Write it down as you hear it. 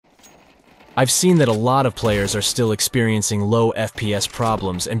I've seen that a lot of players are still experiencing low FPS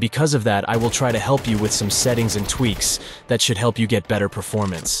problems, and because of that, I will try to help you with some settings and tweaks that should help you get better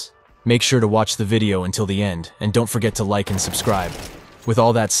performance. Make sure to watch the video until the end, and don't forget to like and subscribe. With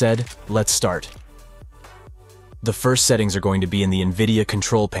all that said, let's start. The first settings are going to be in the NVIDIA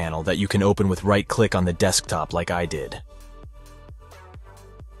control panel that you can open with right-click on the desktop like I did.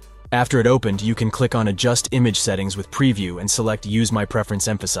 After it opened, you can click on Adjust Image Settings with Preview and select Use My Preference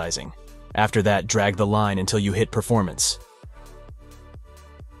Emphasizing. After that, drag the line until you hit Performance.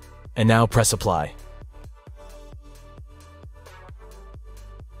 And now press Apply.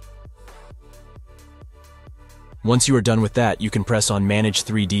 Once you are done with that, you can press on Manage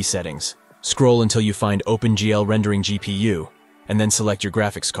 3D Settings. Scroll until you find OpenGL Rendering GPU, and then select your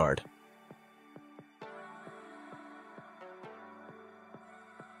graphics card.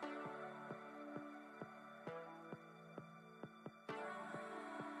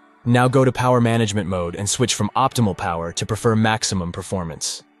 Now go to Power Management mode and switch from Optimal Power to Prefer Maximum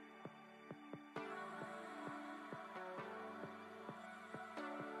Performance.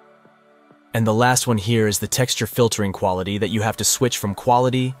 And the last one here is the texture filtering quality that you have to switch from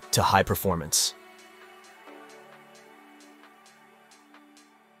quality to high performance.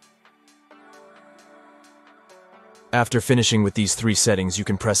 After finishing with these three settings, you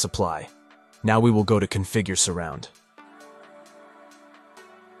can press Apply. Now we will go to Configure Surround.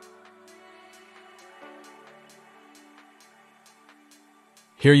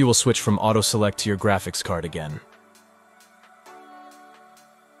 Here you will switch from Auto Select to your graphics card again.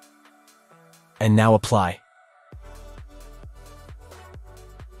 And now Apply.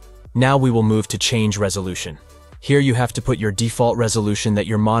 Now we will move to Change Resolution. Here you have to put your default resolution that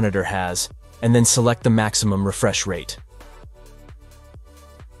your monitor has, and then select the maximum refresh rate.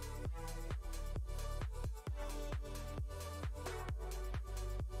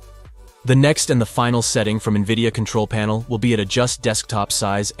 The next and the final setting from NVIDIA Control Panel will be at Adjust Desktop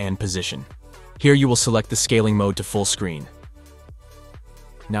Size and Position. Here you will select the scaling mode to full screen.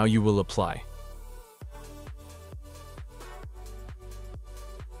 Now you will apply.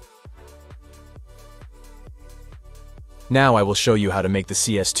 Now I will show you how to make the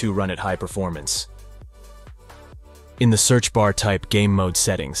CS2 run at high performance. In the search bar, type Game Mode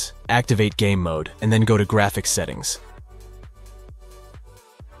Settings, activate Game Mode, and then go to Graphics Settings.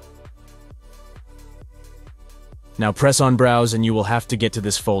 Now press on Browse and you will have to get to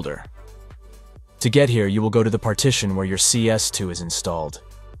this folder. To get here, you will go to the partition where your CS2 is installed.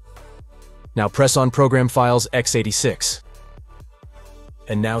 Now press on Program Files x86.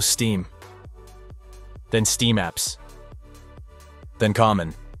 And now Steam. Then Steam Apps. Then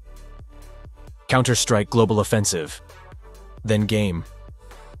Common. Counterstrike Global Offensive. Then Game.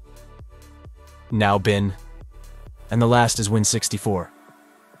 Now Bin. And the last is Win64.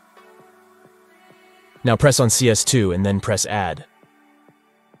 Now press on CS2 and then press Add.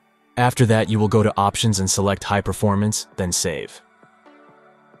 After that, you will go to Options and select High Performance, then Save.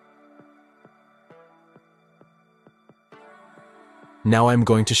 Now I'm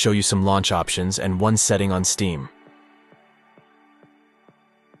going to show you some launch options and one setting on Steam.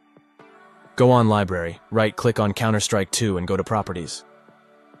 Go on Library, right-click on Counter-Strike 2 and go to Properties.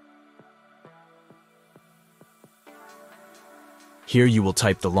 Here you will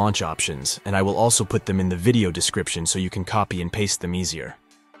type the launch options, and I will also put them in the video description so you can copy and paste them easier.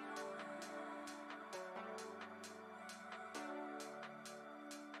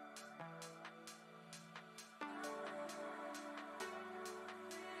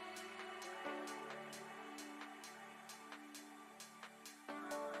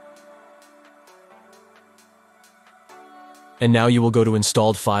 And now you will go to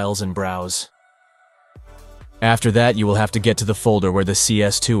Installed Files and browse. After that, you will have to get to the folder where the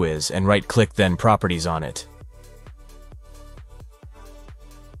CS2 is and right-click then Properties on it.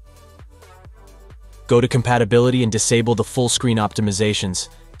 Go to Compatibility and disable the full screen optimizations,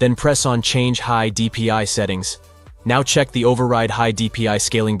 then press on Change High DPI Settings. Now check the Override High DPI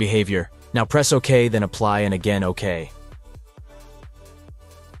Scaling Behavior. Now press OK, then Apply and again OK.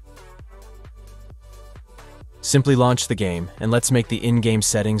 Simply launch the game, and let's make the in-game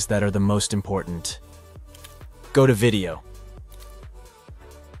settings that are the most important. Go to Video.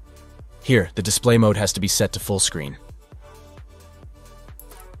 Here, the display mode has to be set to full screen.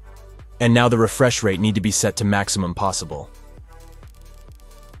 And now the refresh rate need to be set to maximum possible.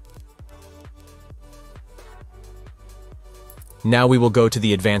 Now we will go to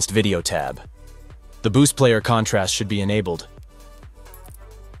the Advanced Video tab. The Boost Player Contrast should be enabled.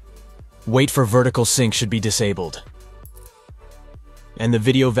 Wait for vertical sync should be disabled. And the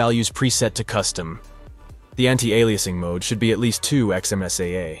video values preset to custom. The anti-aliasing mode should be at least 2x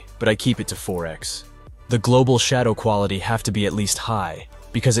MSAA, but I keep it to 4x. The global shadow quality have to be at least high,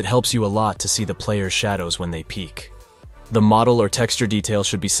 because it helps you a lot to see the player's shadows when they peek. The model or texture detail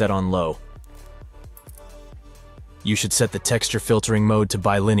should be set on low. You should set the texture filtering mode to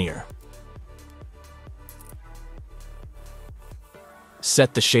bilinear.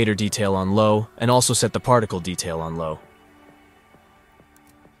 Set the shader detail on low, and also set the particle detail on low.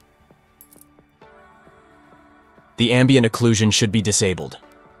 The ambient occlusion should be disabled.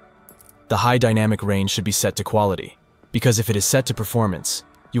 The high dynamic range should be set to quality, because if it is set to performance,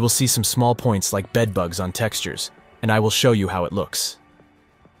 you will see some small points like bed bugs on textures, and I will show you how it looks.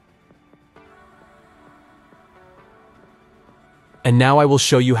 And now I will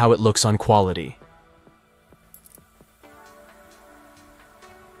show you how it looks on quality.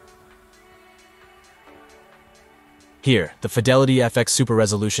 Here, the Fidelity FX Super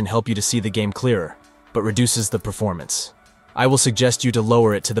Resolution helps you to see the game clearer, but reduces the performance. I will suggest you to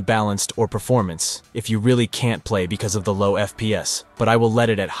lower it to the balanced or performance if you really can't play because of the low FPS, but I will let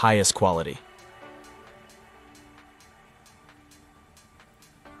it at highest quality.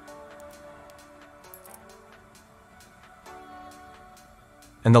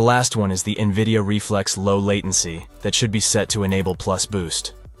 And the last one is the NVIDIA Reflex Low Latency that should be set to enable plus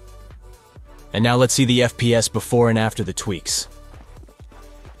boost. And now let's see the FPS before and after the tweaks.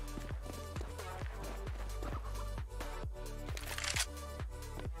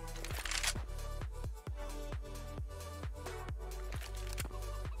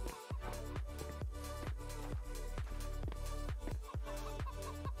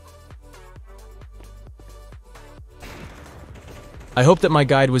 I hope that my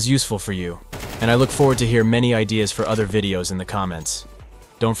guide was useful for you, and I look forward to hear many ideas for other videos in the comments.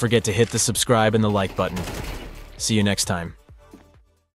 Don't forget to hit the subscribe and the like button. See you next time.